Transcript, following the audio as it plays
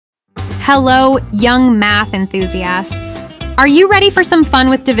Hello, young math enthusiasts. Are you ready for some fun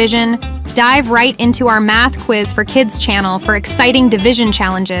with division? Dive right into our math quiz for kids channel for exciting division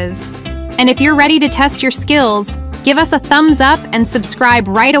challenges. And if you're ready to test your skills, give us a thumbs up and subscribe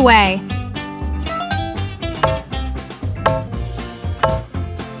right away.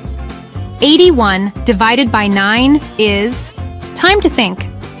 "81 divided by 9 is..." Time to think.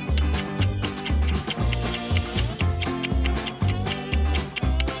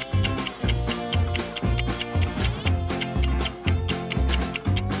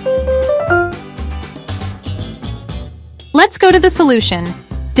 Let's go to the solution.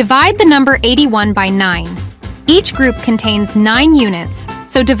 Divide the number 81 by 9. Each group contains 9 units,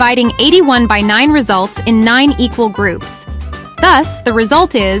 so dividing 81 by 9 results in 9 equal groups. Thus, the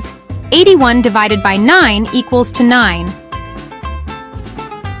result is 81 divided by 9 equals to 9.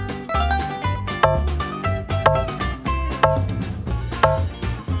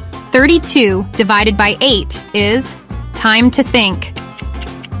 "32 divided by 8 is..." Time to think.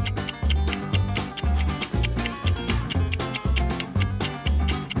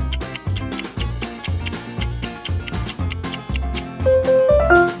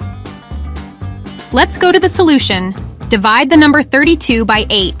 Let's go to the solution. Divide the number 32 by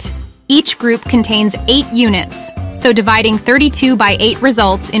 8. Each group contains 8 units, so dividing 32 by 8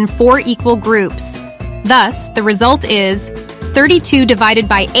 results in 4 equal groups. Thus, the result is 32 divided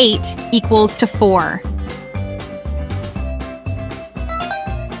by 8 equals to 4.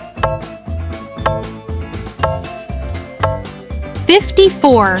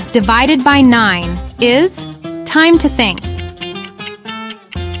 "54 divided by 9 is..." Time to think.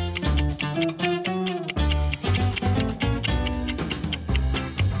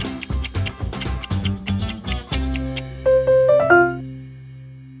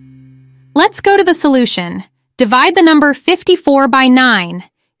 Let's go to the solution. Divide the number 54 by 9.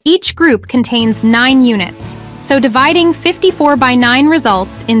 Each group contains 9 units, so dividing 54 by 9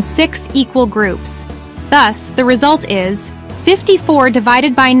 results in 6 equal groups. Thus, the result is 54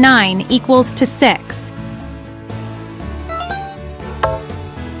 divided by 9 equals to 6.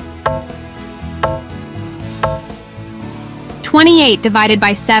 "28 divided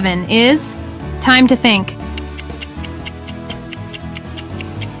by 7 is..." Time to think.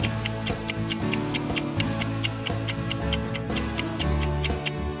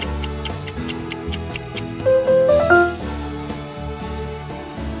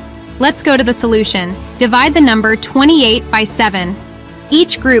 Let's go to the solution. Divide the number 28 by 7.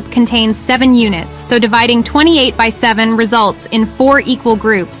 Each group contains 7 units, so dividing 28 by 7 results in 4 equal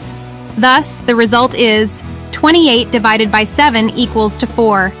groups. Thus, the result is 28 divided by 7 equals to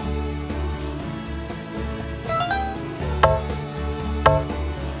 4.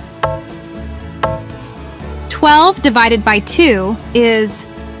 "12 divided by 2 is..."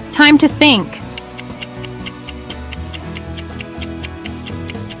 Time to think.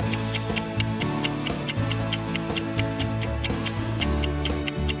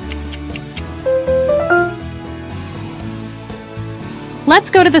 Let's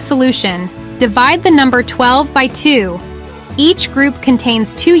go to the solution. Divide the number 12 by 2. Each group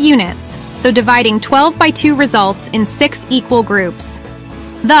contains 2 units, so dividing 12 by 2 results in 6 equal groups.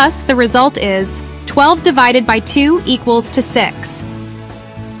 Thus, the result is 12 divided by 2 equals to 6.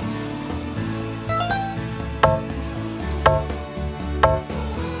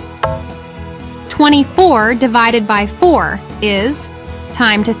 "24 divided by 4 is..."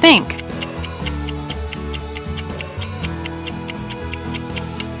 Time to think.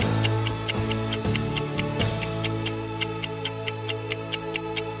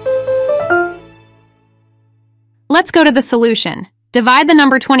 Let's go to the solution. Divide the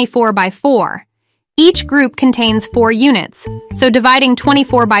number 24 by 4. Each group contains 4 units, so dividing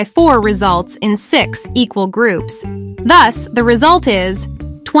 24 by 4 results in 6 equal groups. Thus, the result is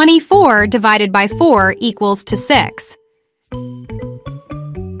 24 divided by 4 equals to 6.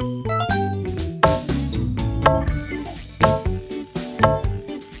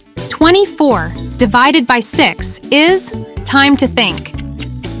 "24 divided by 6 is..." Time to think.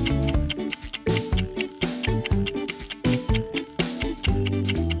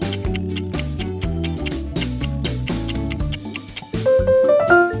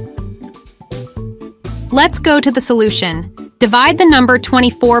 Let's go to the solution. Divide the number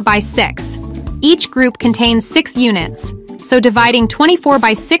 24 by 6. Each group contains 6 units, so dividing 24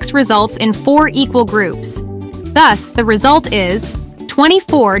 by 6 results in 4 equal groups. Thus, the result is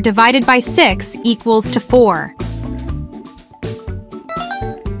 24 divided by 6 equals to 4.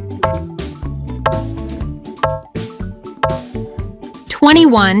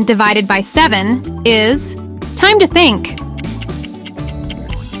 "21 divided by 7 is..." Time to think.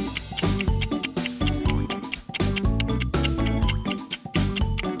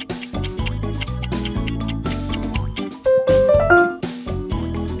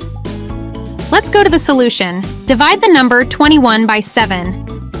 go to the solution. Divide the number 21 by 7.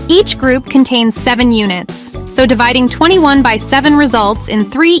 Each group contains 7 units, so dividing 21 by 7 results in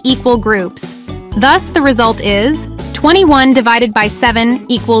 3 equal groups. Thus, the result is 21 divided by 7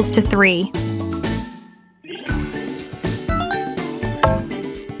 equals to 3.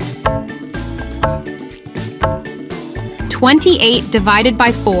 "28 divided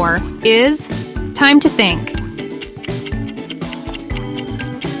by 4 is..." Time to think.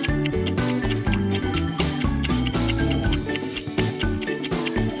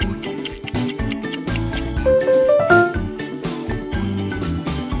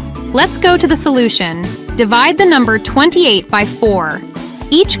 Let's go to the solution. Divide the number 28 by 4.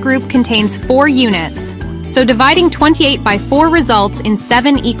 Each group contains 4 units, so dividing 28 by 4 results in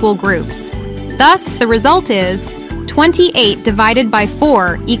 7 equal groups. Thus, the result is 28 divided by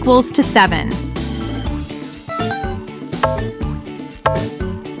 4 equals to 7.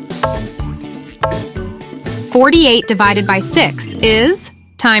 "48 divided by 6 is..."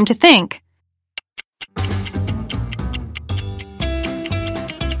 Time to think.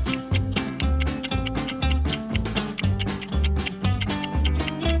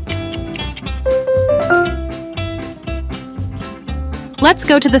 Let's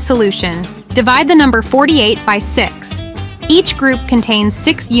go to the solution. Divide the number 48 by 6. Each group contains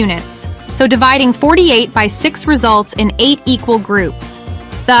 6 units, so dividing 48 by 6 results in 8 equal groups.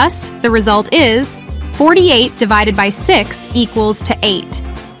 Thus, the result is 48 divided by 6 equals to 8.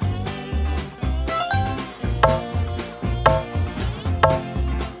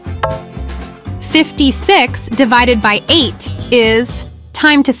 "56 divided by 8 is..."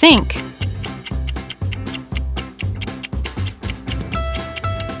 Time to think.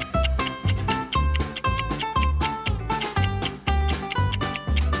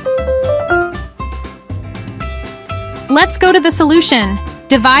 Let's go to the solution.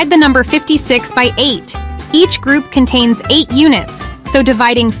 Divide the number 56 by 8. Each group contains 8 units, so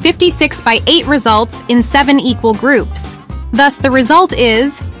dividing 56 by 8 results in 7 equal groups. Thus, the result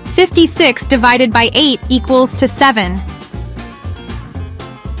is 56 divided by 8 equals to 7.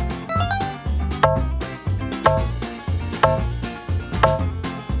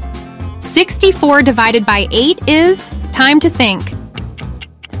 "64 divided by 8 is..." Time to think.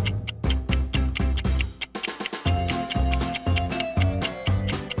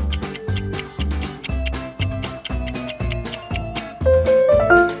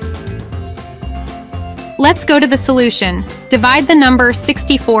 Let's go to the solution. Divide the number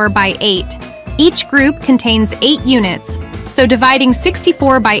 64 by 8. Each group contains 8 units, so dividing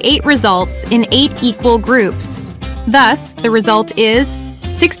 64 by 8 results in 8 equal groups. Thus, the result is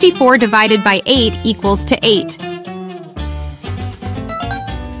 64 divided by 8 equals to 8.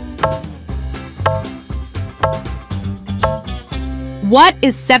 What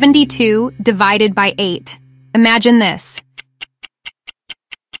is 72 divided by 8? Imagine this.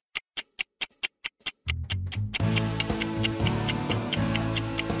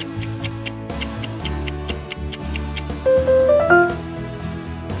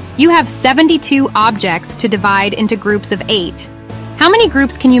 You have 72 objects to divide into groups of 8. How many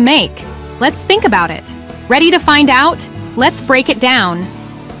groups can you make? Let's think about it. Ready to find out? Let's break it down.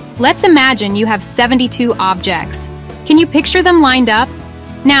 Let's imagine you have 72 objects. Can you picture them lined up?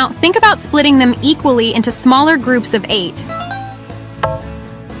 Now, think about splitting them equally into smaller groups of 8.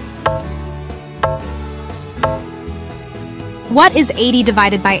 What is 80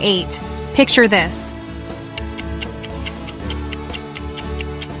 divided by 8? Picture this.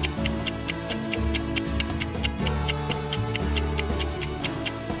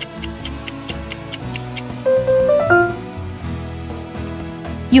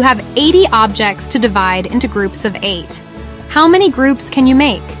 You have 80 objects to divide into groups of 8. How many groups can you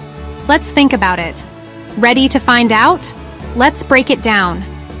make? Let's think about it. Ready to find out? Let's break it down.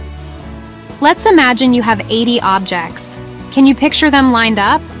 Let's imagine you have 80 objects. Can you picture them lined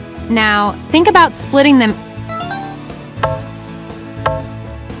up? Now, think about splitting them.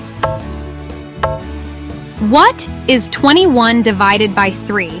 What is 21 divided by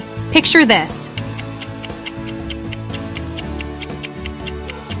 3? Picture this.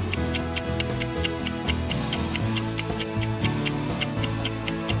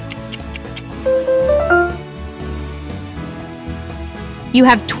 You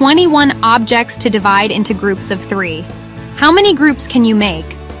have 21 objects to divide into groups of 3. How many groups can you make?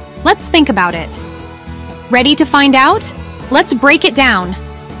 Let's think about it. Ready to find out? Let's break it down.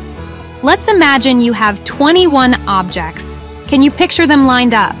 Let's imagine you have 21 objects. Can you picture them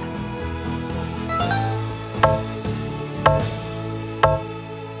lined up?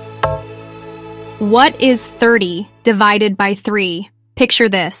 What is 30 divided by 3? Picture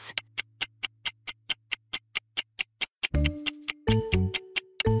this.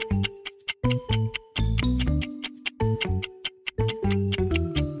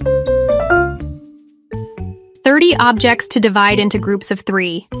 30 objects to divide into groups of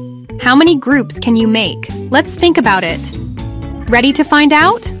 3. How many groups can you make? Let's think about it. Ready to find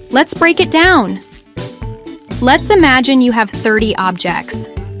out? Let's break it down. Let's imagine you have 30 objects.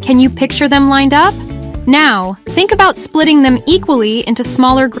 Can you picture them lined up? Now, think about splitting them equally into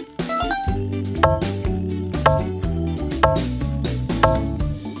smaller groups.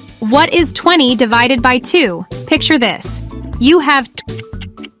 What is 20 divided by 2? Picture this. You have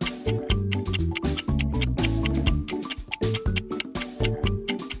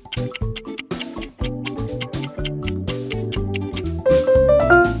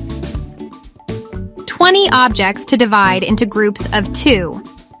 20 objects to divide into groups of 2.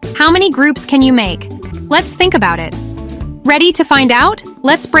 How many groups can you make? Let's think about it. Ready to find out?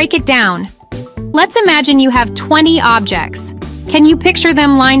 Let's break it down. Let's imagine you have 20 objects. Can you picture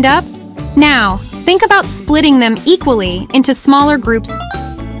them lined up? Now, think about splitting them equally into smaller groups.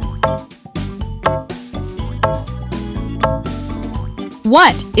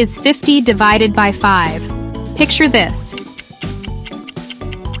 What is 50 divided by 5? Picture this.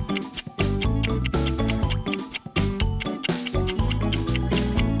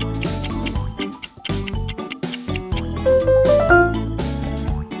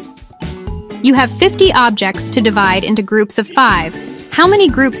 You have 50 objects to divide into groups of 5. How many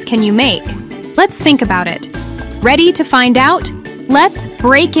groups can you make? Let's think about it. Ready to find out? Let's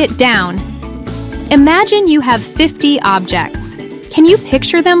break it down. Imagine you have 50 objects. Can you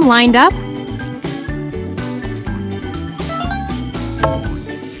picture them lined up?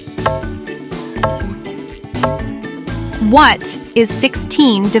 What is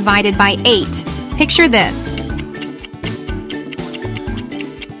 16 divided by 8? Picture this.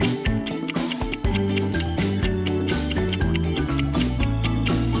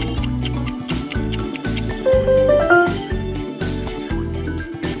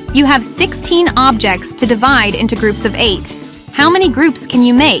 You have 16 objects to divide into groups of 8. How many groups can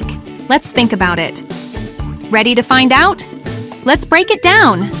you make? Let's think about it. Ready to find out? Let's break it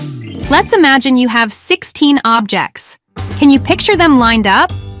down. Let's imagine you have 16 objects. Can you picture them lined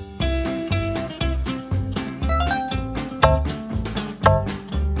up?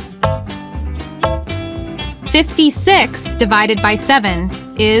 "56 divided by 7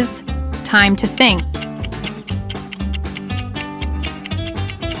 is time to think.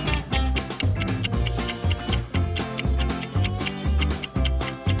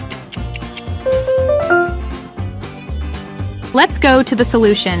 Let's go to the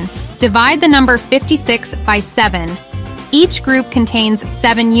solution. Divide the number 56 by 7. Each group contains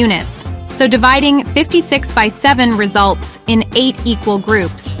 7 units, so dividing 56 by 7 results in 8 equal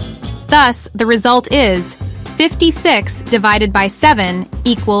groups. Thus, the result is 56 divided by 7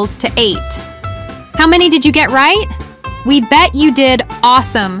 equals to 8. How many did you get right? We bet you did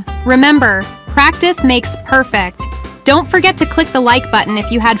awesome. Remember, practice makes perfect. Don't forget to click the like button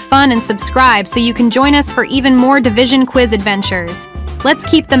if you had fun and subscribe so you can join us for even more division quiz adventures. Let's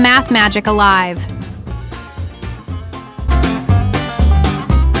keep the math magic alive.